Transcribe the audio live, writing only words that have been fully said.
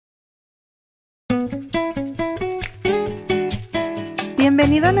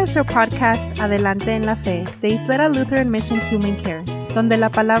Bienvenido a nuestro podcast Adelante en la Fe de Isleta Lutheran Mission Human Care, donde la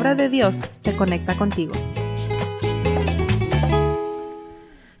palabra de Dios se conecta contigo.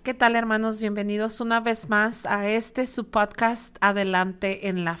 ¿Qué tal, hermanos? Bienvenidos una vez más a su podcast Adelante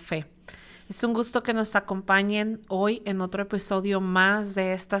en la Fe. Es un gusto que nos acompañen hoy en otro episodio más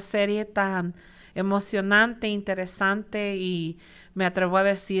de esta serie tan emocionante, interesante y me atrevo a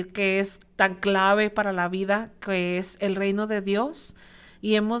decir que es tan clave para la vida, que es el reino de Dios.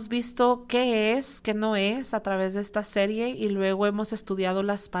 Y hemos visto qué es, qué no es a través de esta serie y luego hemos estudiado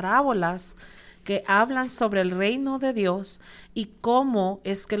las parábolas que hablan sobre el reino de Dios y cómo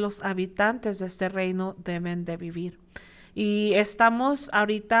es que los habitantes de este reino deben de vivir. Y estamos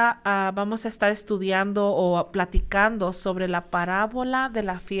ahorita, vamos a estar estudiando o platicando sobre la parábola de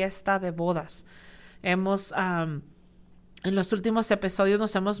la fiesta de bodas. En los últimos episodios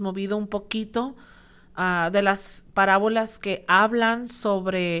nos hemos movido un poquito de las parábolas que hablan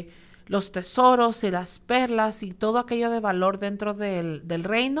sobre los tesoros y las perlas y todo aquello de valor dentro del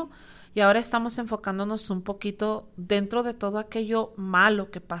reino. Y ahora estamos enfocándonos un poquito dentro de todo aquello malo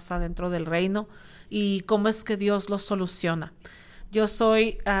que pasa dentro del reino y cómo es que Dios lo soluciona. Yo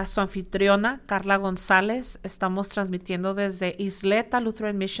soy su anfitriona, Carla González. Estamos transmitiendo desde Isleta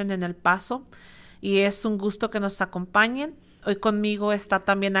Lutheran Mission en El Paso y es un gusto que nos acompañen. Hoy conmigo está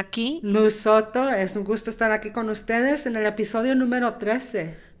también aquí Luz Soto. Es un gusto estar aquí con ustedes en el episodio número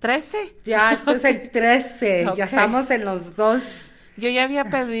 13. ¿13? Ya, este es el 13. Okay. Ya estamos en los dos. Yo ya había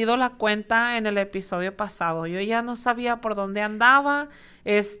perdido la cuenta en el episodio pasado. Yo ya no sabía por dónde andaba,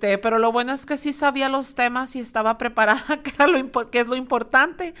 pero lo bueno es que sí sabía los temas y estaba preparada, que es lo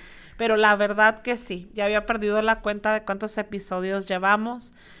importante. Pero la verdad que sí, ya había perdido la cuenta de cuántos episodios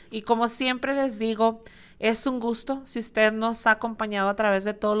llevamos. Y como siempre les digo, es un gusto si usted nos ha acompañado a través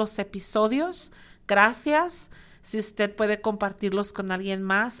de todos los episodios. Gracias. Si usted puede compartirlos con alguien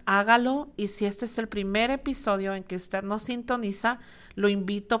más, hágalo. Y si este es el primer episodio en que usted nos sintoniza, lo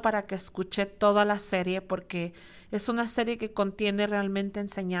invito para que escuche toda la serie porque es una serie que contiene realmente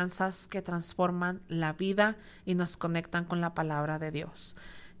enseñanzas que transforman la vida y nos conectan con la palabra de Dios.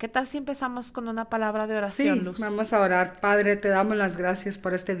 ¿Qué tal si empezamos con una palabra de oración, Sí, Luz? vamos a orar. Padre, te damos las gracias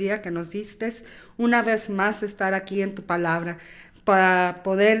por este día que nos diste. Una vez más estar aquí en tu palabra para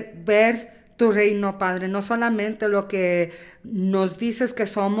poder ver tu reino, Padre, no solamente lo que nos dices que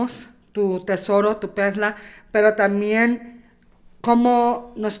somos, tu tesoro, tu perla, pero también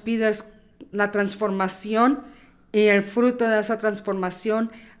cómo nos pides la transformación y el fruto de esa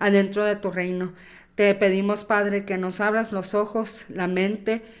transformación adentro de tu reino. Te pedimos, Padre, que nos abras los ojos, la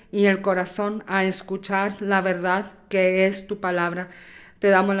mente y el corazón a escuchar la verdad que es tu palabra. Te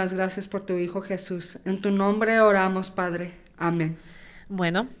damos las gracias por tu Hijo Jesús. En tu nombre oramos, Padre. Amén.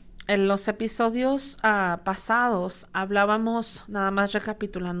 Bueno, en los episodios pasados hablábamos, nada más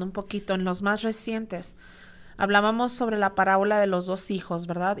recapitulando un poquito, en los más recientes, hablábamos sobre la parábola de los dos hijos,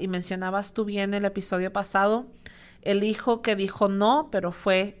 ¿verdad? Y mencionabas tú bien el episodio pasado, el hijo que dijo no, pero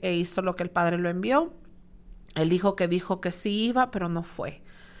fue e hizo lo que el padre lo envió, el hijo que dijo que sí iba, pero no fue.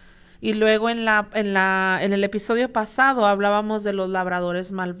 Y luego en el episodio pasado hablábamos de los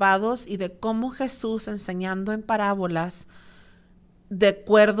labradores malvados y de cómo Jesús, enseñando en parábolas, de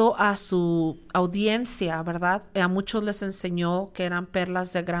acuerdo a su audiencia, ¿verdad? A muchos les enseñó que eran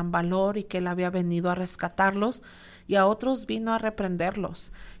perlas de gran valor y que él había venido a rescatarlos y a otros vino a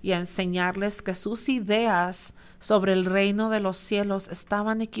reprenderlos y a enseñarles que sus ideas sobre el reino de los cielos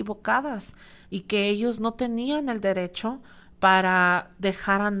estaban equivocadas y que ellos no tenían el derecho para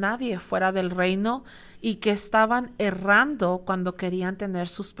dejar a nadie fuera del reino y que estaban errando cuando querían tener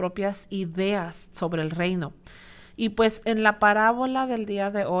sus propias ideas sobre el reino. Y pues en la parábola del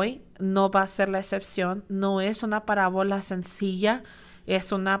día de hoy no va a ser la excepción, no es una parábola sencilla,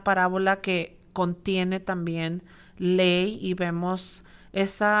 es una parábola que contiene también ley y vemos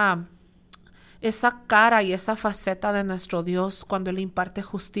esa cara y esa faceta de nuestro Dios cuando Él imparte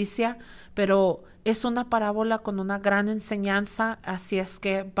justicia, pero es una parábola con una gran enseñanza, así es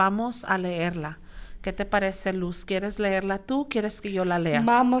que vamos a leerla. ¿Qué te parece, Luz? ¿Quieres leerla tú? ¿Quieres que yo la lea?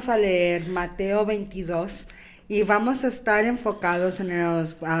 Vamos a leer Mateo 22. Y vamos a estar enfocados en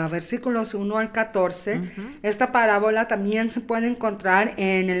los versículos 1 al 14. Uh-huh. Esta parábola también se puede encontrar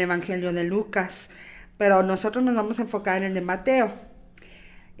en el Evangelio de Lucas, pero nosotros nos vamos a enfocar en el de Mateo.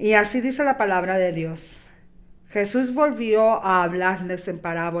 Y así dice la palabra de Dios. Jesús volvió a hablarles en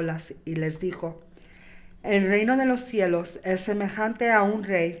parábolas y les dijo: el reino de los cielos es semejante a un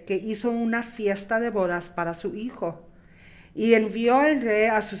rey que hizo una fiesta de bodas para su hijo. Y envió el rey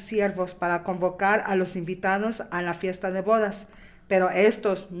a sus siervos para convocar a los invitados a la fiesta de bodas, pero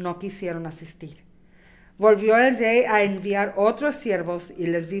estos no quisieron asistir. Volvió el rey a enviar otros siervos y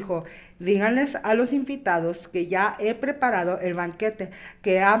les dijo: díganles a los invitados que ya he preparado el banquete,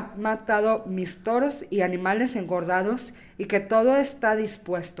 que ha matado mis toros y animales engordados y que todo está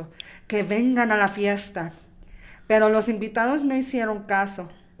dispuesto, que vengan a la fiesta. Pero los invitados no hicieron caso.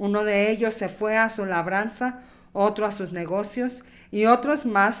 Uno de ellos se fue a su labranza, otro a sus negocios, y otros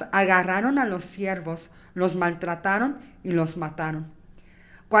más agarraron a los siervos, los maltrataron y los mataron.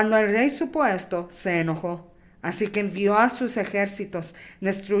 Cuando el rey supo esto, se enojó. Así que envió a sus ejércitos,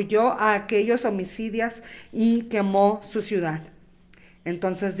 destruyó a aquellos homicidas y quemó su ciudad.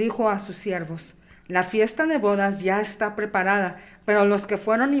 Entonces dijo a sus siervos: la fiesta de bodas ya está preparada, pero los que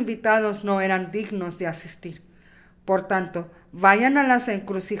fueron invitados no eran dignos de asistir. Por tanto, vayan a las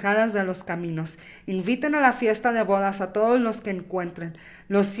encrucijadas de los caminos, inviten a la fiesta de bodas a todos los que encuentren.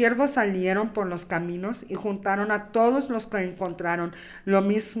 Los siervos salieron por los caminos y juntaron a todos los que encontraron, lo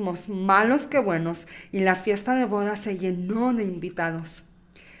mismos malos que buenos, y la fiesta de bodas se llenó de invitados.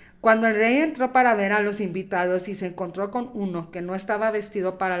 Cuando el rey entró para ver a los invitados y se encontró con uno que no estaba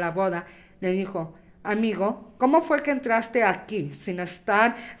vestido para la boda, le dijo: amigo, ¿cómo fue que entraste aquí sin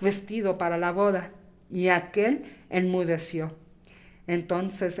estar vestido para la boda? Y aquel enmudeció.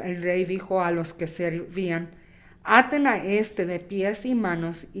 Entonces el rey dijo a los que servían: aten a este de pies y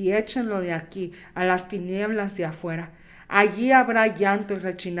manos y échenlo de aquí a las tinieblas de afuera. Allí habrá llanto y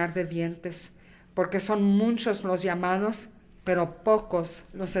rechinar de dientes, porque son muchos los llamados, pero pocos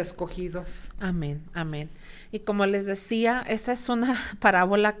los escogidos. Amén, amén. Y como les decía, esa es una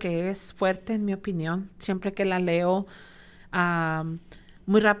parábola que es fuerte en mi opinión. Siempre que la leo,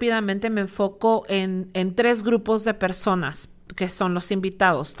 muy rápidamente me enfoco en tres grupos de personas que son los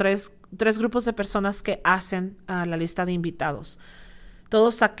invitados, tres grupos de personas que hacen la lista de invitados.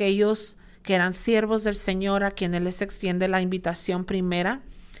 Todos aquellos que eran siervos del Señor, a quienes les extiende la invitación primera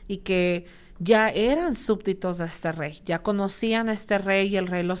y que ya eran súbditos de este rey, ya conocían a este rey y el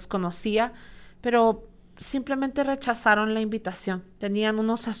rey los conocía, pero simplemente rechazaron la invitación. Tenían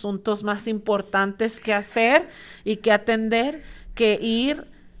unos asuntos más importantes que hacer y que atender que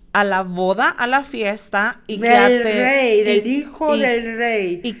ir a la boda, a la fiesta y del hijo del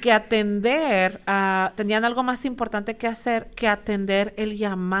rey. Y que atender, tenían algo más importante que hacer que atender el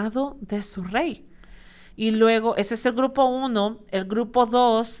llamado de su rey. Y luego, ese es el grupo 1, el grupo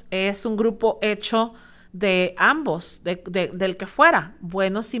 2 es un grupo hecho de ambos, del que fuera,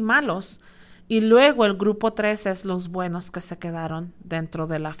 buenos y malos. Y luego el grupo 3 es los buenos que se quedaron dentro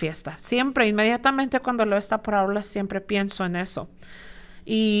de la fiesta. Siempre, inmediatamente cuando leo esta parábola, siempre pienso en eso.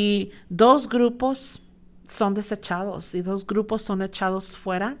 Y 2 grupos son desechados y 2 grupos son echados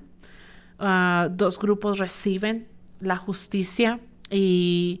fuera. 2 grupos reciben la justicia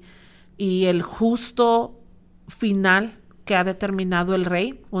y el justo final que ha determinado el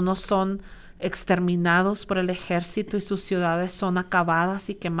rey. Unos son exterminados por el ejército y sus ciudades son acabadas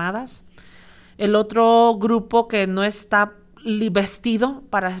y quemadas. El otro grupo que no está vestido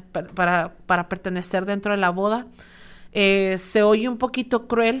para pertenecer dentro de la boda, se oye un poquito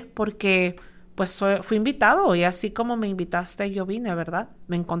cruel porque pues fui invitado y así como me invitaste yo vine, ¿verdad?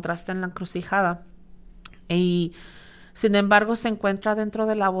 Me encontraste en la encrucijada y sin embargo se encuentra dentro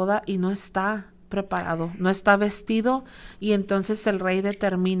de la boda y no está preparado, no está vestido, y entonces el rey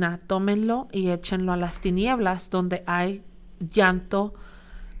determina: tómenlo y échenlo a las tinieblas donde hay llanto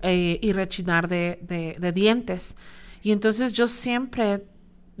y rechinar de dientes. Y entonces yo siempre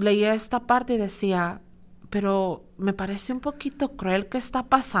leía esta parte y decía: pero me parece un poquito cruel. ¿Qué está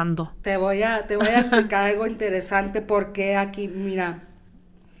pasando? Te voy a explicar algo interesante, porque aquí, mira,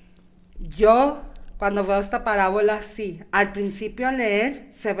 yo cuando veo esta parábola, sí, al principio al leer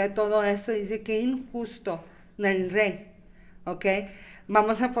se ve todo eso y dice: qué injusto del rey, ¿ok?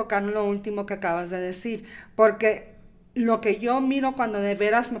 Vamos a enfocarnos en lo último que acabas de decir, porque lo que yo miro cuando de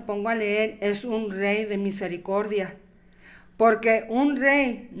veras me pongo a leer es un rey de misericordia, porque un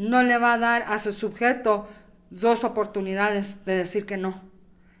rey no le va a dar a su sujeto 2 oportunidades de decir que no.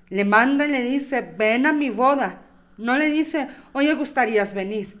 Le manda y le dice: ven a mi boda. No le dice: oye, ¿gustarías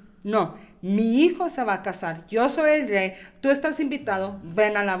venir? No, mi hijo se va a casar, yo soy el rey, tú estás invitado,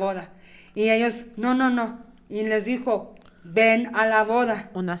 ven a la boda. Y ellos: no. Y les dijo: ven a la boda.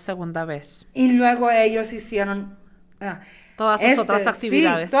 Una segunda vez. Y luego ellos hicieron todas sus otras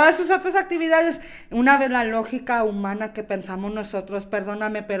actividades. Sí, todas sus otras actividades. Una vez la lógica humana que pensamos nosotros,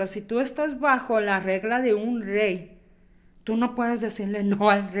 perdóname, pero si tú estás bajo la regla de un rey, tú no puedes decirle no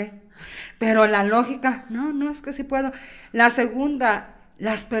al rey. Pero la lógica, no, es que sí puedo. La segunda,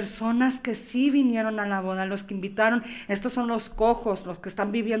 las personas que sí vinieron a la boda, los que invitaron, estos son los cojos, los que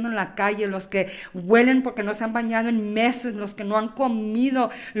están viviendo en la calle, los que huelen porque no se han bañado en meses, los que no han comido,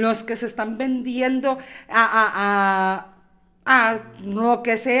 los que se están vendiendo a lo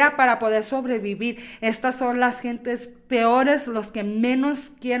que sea para poder sobrevivir. Estas son las gentes peores, los que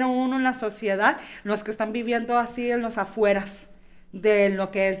menos quiere uno en la sociedad, los que están viviendo así en los afueras de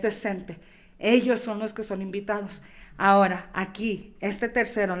lo que es decente. Ellos son los que son invitados. Ahora, aquí, este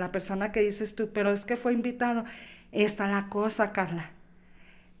tercero, la persona que dices tú, pero es que fue invitado, está la cosa, Carla.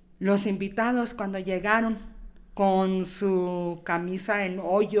 Los invitados cuando llegaron con su camisa en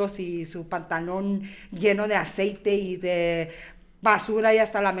hoyos y su pantalón lleno de aceite y de basura y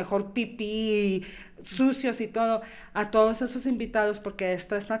hasta la mejor pipí, sucios y todo, a todos esos invitados, porque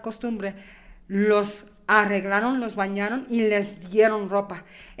esta es la costumbre, los arreglaron, los bañaron y les dieron ropa.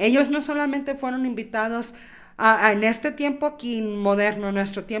 Ellos no solamente fueron invitados en este tiempo aquí moderno, en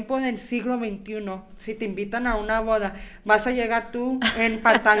nuestro tiempo del siglo XXI, si te invitan a una boda, vas a llegar tú en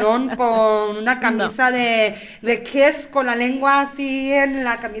pantalón con una camisa de Kiss, con la lengua así en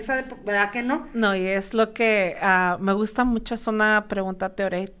la camisa, ¿verdad que no? No, y es lo que me gusta mucho, es una pregunta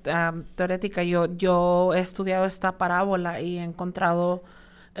teórica. Yo he estudiado esta parábola y he encontrado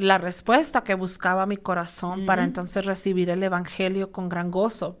la respuesta que buscaba mi corazón para entonces recibir el evangelio con gran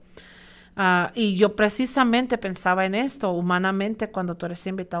gozo. Y yo precisamente pensaba en esto, humanamente, cuando tú eres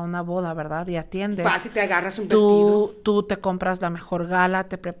invitado a una boda, ¿verdad? Y atiendes. Vas y te agarras un vestido. Tú te compras la mejor gala,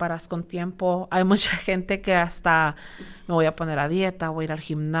 te preparas con tiempo. Hay mucha gente que hasta me voy a poner a dieta, voy a ir al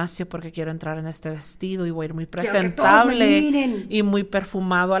gimnasio porque quiero entrar en este vestido y voy a ir muy presentable y muy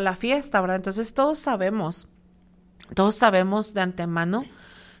perfumado a la fiesta, ¿verdad? Entonces todos sabemos de antemano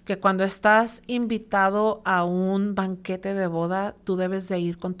que cuando estás invitado a un banquete de boda, tú debes de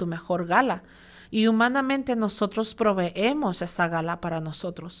ir con tu mejor gala. Y humanamente nosotros proveemos esa gala para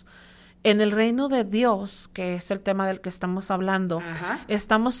nosotros. En el reino de Dios, que es el tema del que estamos hablando,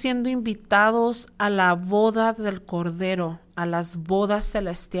 estamos siendo invitados a la boda del Cordero, a las bodas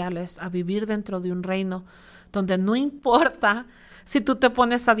celestiales, a vivir dentro de un reino donde no importa si tú te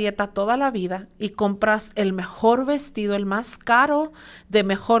pones a dieta toda la vida y compras el mejor vestido, el más caro, de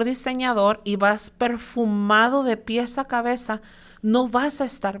mejor diseñador y vas perfumado de pies a cabeza, no vas a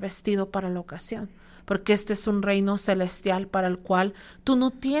estar vestido para la ocasión, porque este es un reino celestial para el cual tú no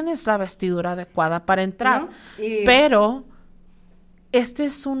tienes la vestidura adecuada para entrar. Pero este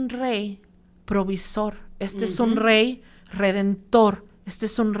es un rey provisor, este es un rey redentor, este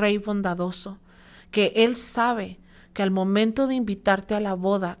es un rey bondadoso, que él sabe que al momento de invitarte a la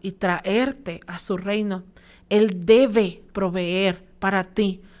boda y traerte a su reino, él debe proveer para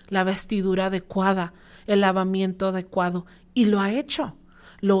ti la vestidura adecuada, el lavamiento adecuado, y lo ha hecho.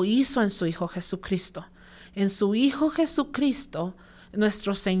 Lo hizo en su Hijo Jesucristo. En su Hijo Jesucristo,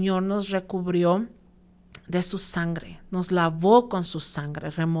 nuestro Señor nos recubrió de su sangre, nos lavó con su sangre,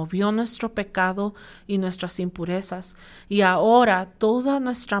 removió nuestro pecado y nuestras impurezas, y ahora toda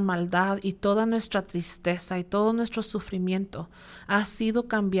nuestra maldad y toda nuestra tristeza y todo nuestro sufrimiento ha sido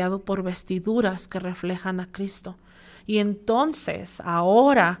cambiado por vestiduras que reflejan a Cristo. Y entonces,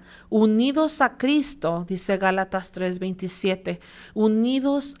 ahora, unidos a Cristo, dice Gálatas 3:27,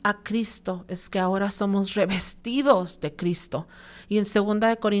 unidos a Cristo es que ahora somos revestidos de Cristo. Y en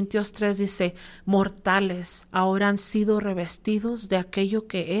 2 Corintios 3 dice, mortales, ahora han sido revestidos de aquello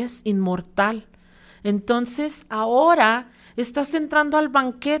que es inmortal. Entonces, ahora estás entrando al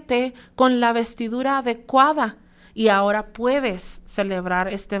banquete con la vestidura adecuada y ahora puedes celebrar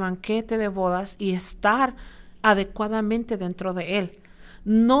este banquete de bodas y estar adecuadamente dentro de él.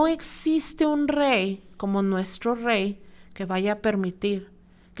 No existe un rey como nuestro rey que vaya a permitir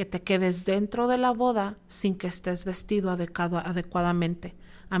que te quedes dentro de la boda sin que estés vestido adecuadamente,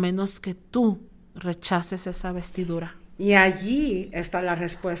 a menos que tú rechaces esa vestidura. Y allí está la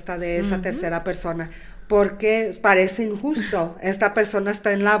respuesta de esa tercera persona, porque parece injusto. Esta persona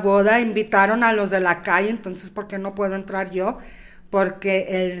está en la boda, invitaron a los de la calle, entonces ¿por qué no puedo entrar yo? Porque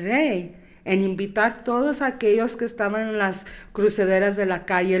el rey, en invitar todos aquellos que estaban en las crucederas de la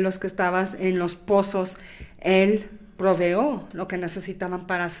calle, los que estaban en los pozos, él proveó lo que necesitaban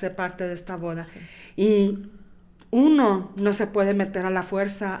para ser parte de esta boda. Sí. Y uno no se puede meter a la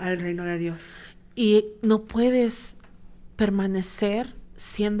fuerza al reino de Dios. Y no puedes permanecer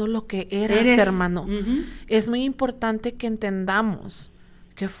siendo lo que eres, hermano. Es muy importante que entendamos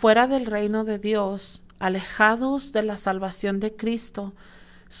que fuera del reino de Dios, alejados de la salvación de Cristo,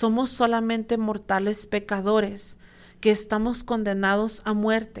 somos solamente mortales pecadores que estamos condenados a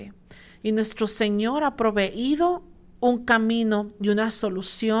muerte. Y nuestro Señor ha proveído un camino y una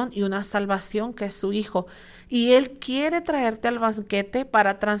solución y una salvación que es su Hijo. Y Él quiere traerte al banquete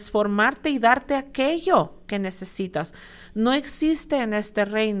para transformarte y darte aquello que necesitas. No existe en este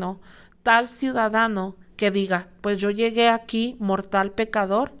reino tal ciudadano que diga, pues yo llegué aquí mortal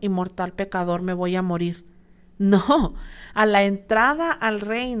pecador y mortal pecador me voy a morir. No, a la entrada al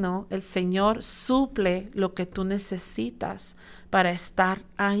reino el Señor suple lo que tú necesitas para estar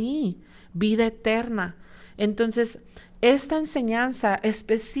ahí, vida eterna. Entonces, esta enseñanza,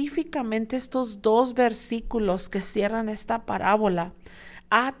 específicamente estos 2 versículos que cierran esta parábola,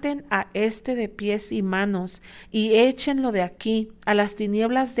 aten a este de pies y manos y échenlo de aquí a las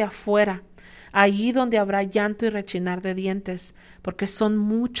tinieblas de afuera, allí donde habrá llanto y rechinar de dientes, porque son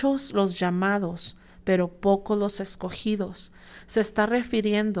muchos los llamados, pero pocos los escogidos. Se está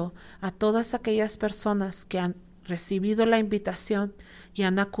refiriendo a todas aquellas personas que han recibido la invitación y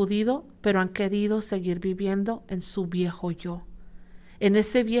han acudido, pero han querido seguir viviendo en su viejo yo, en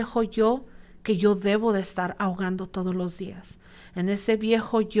ese viejo yo que yo debo de estar ahogando todos los días, en ese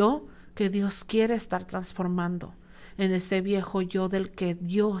viejo yo que Dios quiere estar transformando, en ese viejo yo del que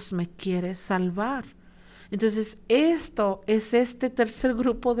Dios me quiere salvar. Entonces, esto es este tercer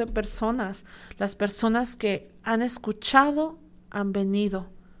grupo de personas, las personas que han escuchado, han venido,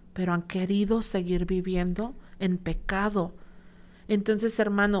 pero han querido seguir viviendo en pecado. Entonces,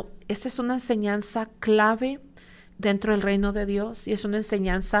 hermano, esta es una enseñanza clave dentro del reino de Dios y es una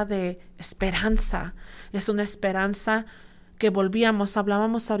enseñanza de esperanza, es una esperanza que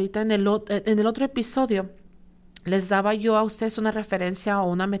hablábamos ahorita en el otro episodio, les daba yo a ustedes una referencia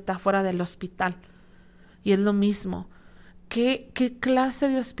o una metáfora del hospital. Y es lo mismo. ¿Qué clase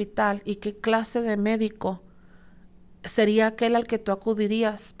de hospital y qué clase de médico sería aquel al que tú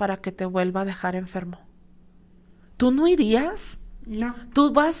acudirías para que te vuelva a dejar enfermo? ¿Tú no irías? No.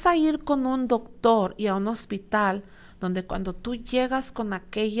 Tú vas a ir con un doctor y a un hospital donde cuando tú llegas con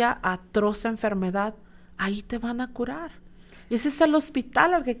aquella atroz enfermedad, ahí te van a curar. Ese es el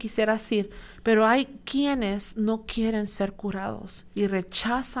hospital al que quisieras ir, pero hay quienes no quieren ser curados y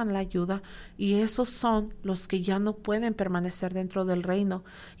rechazan la ayuda, y esos son los que ya no pueden permanecer dentro del reino.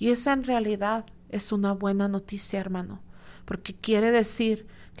 Y esa en realidad es una buena noticia, hermano, porque quiere decir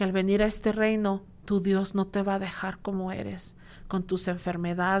que al venir a este reino, tu Dios no te va a dejar como eres, con tus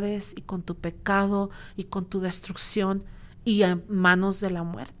enfermedades y con tu pecado y con tu destrucción y en manos de la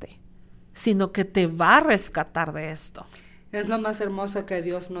muerte, sino que te va a rescatar de esto. Es lo más hermoso que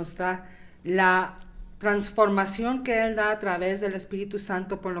Dios nos da, la transformación que Él da a través del Espíritu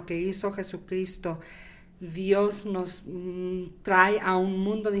Santo por lo que hizo Jesucristo. Dios nos trae a un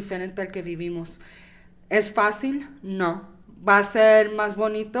mundo diferente al que vivimos. ¿Es fácil? No. ¿Va a ser más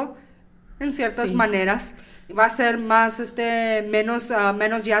bonito? En ciertas maneras. ¿Va a ser más,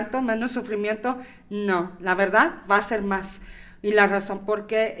 menos llanto, menos sufrimiento? No. La verdad, va a ser más. Y la razón por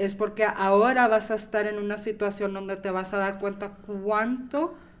qué es porque ahora vas a estar en una situación donde te vas a dar cuenta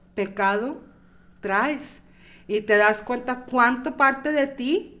cuánto pecado traes. Y te das cuenta cuánto parte de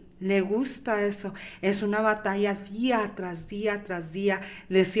ti le gusta eso. Es una batalla día tras día tras día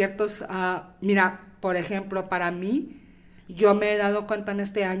de ciertos... mira, por ejemplo, para mí, yo me he dado cuenta en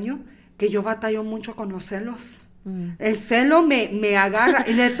este año que yo batallo mucho con los celos. El celo me agarra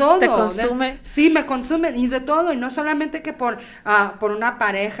y de todo. ¿Te consume? Sí, me consume y de todo, y no solamente que por una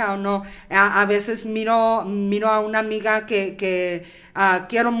pareja o no. A veces miro a una amiga que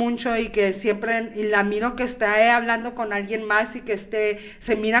quiero mucho y que siempre y la miro que está hablando con alguien más y que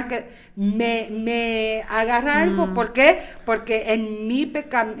se mira que me agarra algo. ¿Por qué? Porque en mi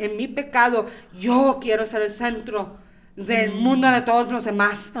pecado yo quiero ser el centro del mundo de todos los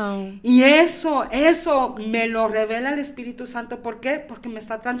demás. Y eso me lo revela el Espíritu Santo. ¿Por qué? Porque me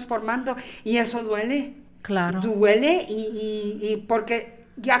está transformando y eso duele. Claro. Duele y porque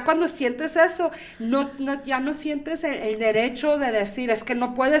ya cuando sientes eso, ya no sientes el derecho de decir, es que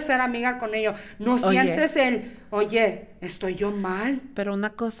no puedes ser amiga con ellos. No sientes oye, estoy yo mal. Pero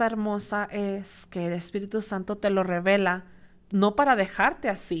una cosa hermosa es que el Espíritu Santo te lo revela, no para dejarte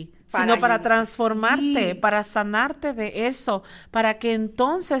así, sino para transformarte, para sanarte de eso, para que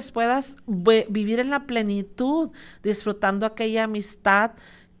entonces puedas vivir en la plenitud, disfrutando aquella amistad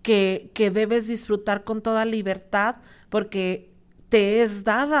que debes disfrutar con toda libertad, porque te es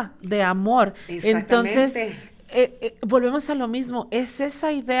dada de amor. Entonces, volvemos a lo mismo, es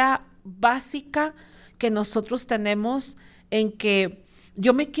esa idea básica que nosotros tenemos en que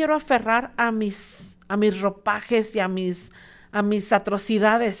yo me quiero aferrar a mis ropajes y a mis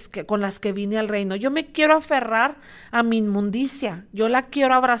atrocidades con las que vine al reino. Yo me quiero aferrar a mi inmundicia. Yo la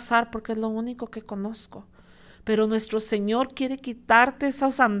quiero abrazar porque es lo único que conozco. pero nuestro Señor quiere quitarte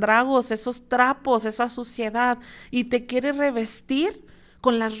esos andragos, esos trapos, esa suciedad, y te quiere revestir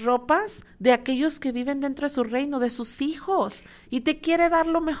con las ropas de aquellos que viven dentro de su reino, de sus hijos, y te quiere dar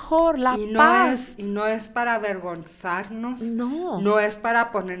lo mejor, la paz. Y no es para avergonzarnos, No. no es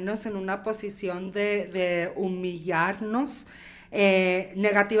para ponernos en una posición de humillarnos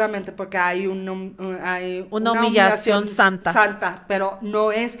negativamente, porque hay una humillación santa. pero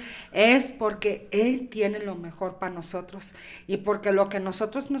no es porque Él tiene lo mejor para nosotros, y porque lo que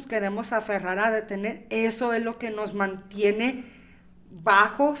nosotros nos queremos aferrar a detener, eso es lo que nos mantiene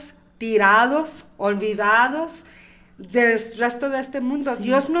bajos, tirados, olvidados del resto de este mundo. Sí.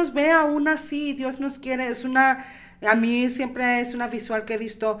 Dios nos ve aún así, Dios nos quiere. A mí siempre es una visual que he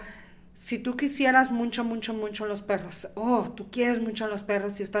visto. Si tú quisieras mucho los perros, tú quieres mucho a los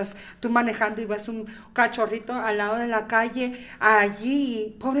perros, y estás tú manejando y ves un cachorrito al lado de la calle,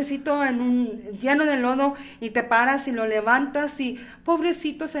 allí, pobrecito, lleno de lodo, y te paras y lo levantas, y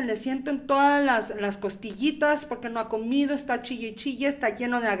pobrecito, se le sienten todas las costillitas porque no ha comido, está chille y chille, está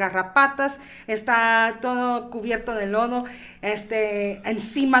lleno de garrapatas, está todo cubierto de lodo,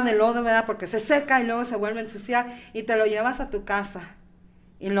 encima del lodo, ¿verdad? Porque se seca y luego se vuelve a ensuciar, y te lo llevas a tu casa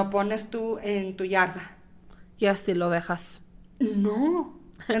y lo pones tú en tu yarda. Y así lo dejas. No.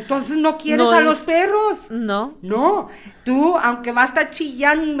 Entonces no quieres a los perros. No. No. Tú, aunque va a estar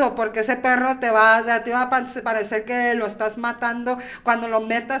chillando porque ese perro te va a parecer que lo estás matando, cuando lo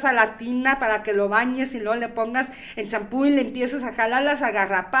metas a la tina para que lo bañes y luego le pongas en champú y le empieces a jalar las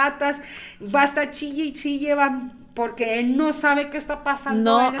garrapatas, va a estar chille y chille, porque él no sabe qué está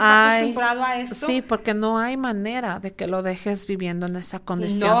pasando, él está acostumbrado a esto. Sí, porque no hay manera de que lo dejes viviendo en esa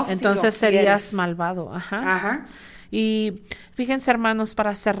condición. No, entonces si serías malvado. Ajá. Y fíjense, hermanos,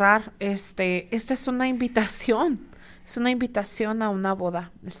 para cerrar, esta es una invitación. Es una invitación a una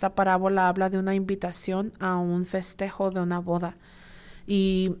boda. Esta parábola habla de una invitación a un festejo de una boda.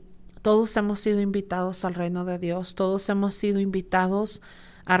 Y todos hemos sido invitados al reino de Dios. Todos hemos sido invitados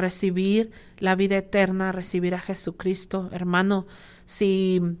a recibir la vida eterna, a recibir a Jesucristo. Hermano,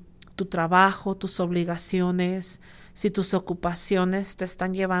 si tu trabajo, tus obligaciones, si tus ocupaciones te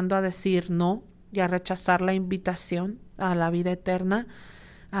están llevando a decir no y a rechazar la invitación a la vida eterna,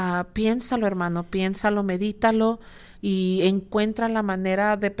 piénsalo, hermano, piénsalo, medítalo y encuentra la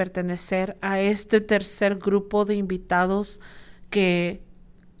manera de pertenecer a este tercer grupo de invitados que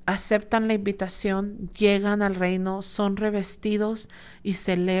aceptan la invitación, llegan al reino, son revestidos y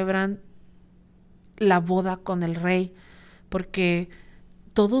celebran la boda con el Rey, porque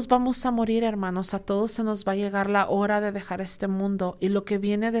todos vamos a morir, hermanos, a todos se nos va a llegar la hora de dejar este mundo, y lo que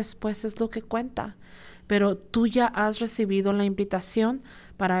viene después es lo que cuenta. Pero tú ya has recibido la invitación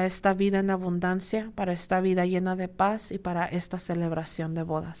para esta vida en abundancia, para esta vida llena de paz y para esta celebración de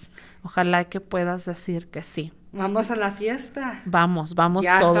bodas. Ojalá que puedas decir que sí. Vamos a la fiesta. Vamos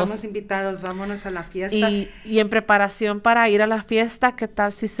ya todos. Ya estamos invitados, vámonos a la fiesta. Y en preparación para ir a la fiesta, ¿qué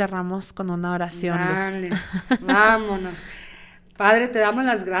tal si cerramos con una oración, Dale, Luz? vámonos. Padre, te damos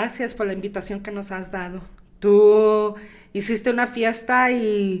las gracias por la invitación que nos has dado. Tú hiciste una fiesta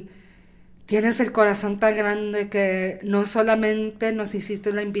y tienes el corazón tan grande que no solamente nos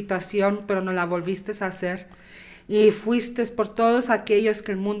hiciste la invitación, pero nos la volviste a hacer. Y fuiste por todos aquellos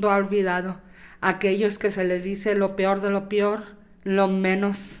que el mundo ha olvidado, aquellos que se les dice lo peor de lo peor, lo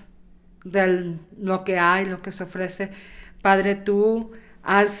menos de lo que hay, lo que se ofrece. Padre, tú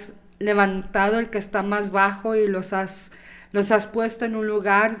has levantado el que está más bajo y los has puesto en un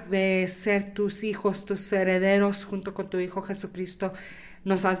lugar de ser tus hijos, tus herederos junto con tu Hijo Jesucristo.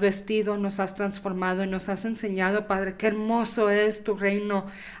 Nos has vestido, nos has transformado y nos has enseñado, Padre, qué hermoso es tu reino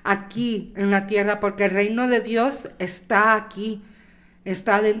aquí en la tierra, porque el reino de Dios está aquí,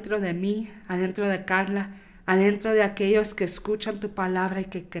 está dentro de mí, adentro de Carla, adentro de aquellos que escuchan tu palabra y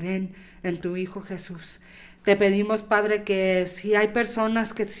que creen en tu Hijo Jesús. Te pedimos, Padre, que si hay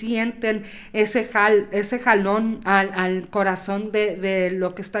personas que sienten ese jalón al corazón de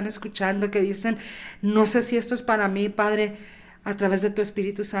lo que están escuchando, que dicen, no sé si esto es para mí, Padre, a través de tu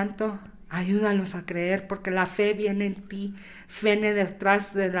Espíritu Santo, ayúdalos a creer, porque la fe viene en ti, viene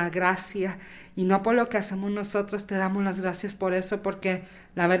detrás de la gracia, y no por lo que hacemos nosotros. Te damos las gracias por eso, porque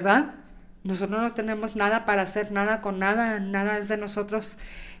la verdad, nosotros no tenemos nada para hacer, nada con nada, nada es de nosotros,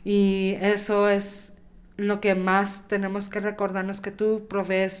 y eso es lo que más tenemos que recordarnos, que tú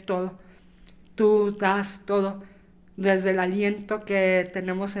provees todo, tú das todo, desde el aliento que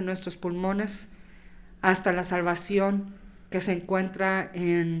tenemos en nuestros pulmones hasta la salvación que se encuentra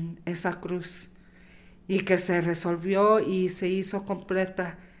en esa cruz y que se resolvió y se hizo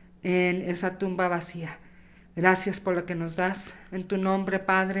completa en esa tumba vacía. Gracias por lo que nos das. En tu nombre,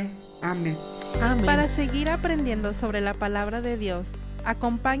 Padre. Amén. Amén. Para seguir aprendiendo sobre la palabra de Dios,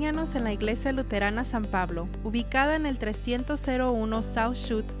 acompáñanos en la Iglesia Luterana San Pablo, ubicada en el 301 South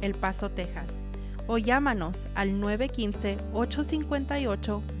Shoots, El Paso, Texas. O llámanos al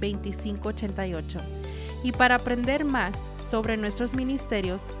 915-858-2588. Y para aprender más sobre nuestros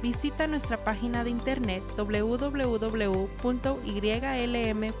ministerios, visita nuestra página de internet www.ylm.org.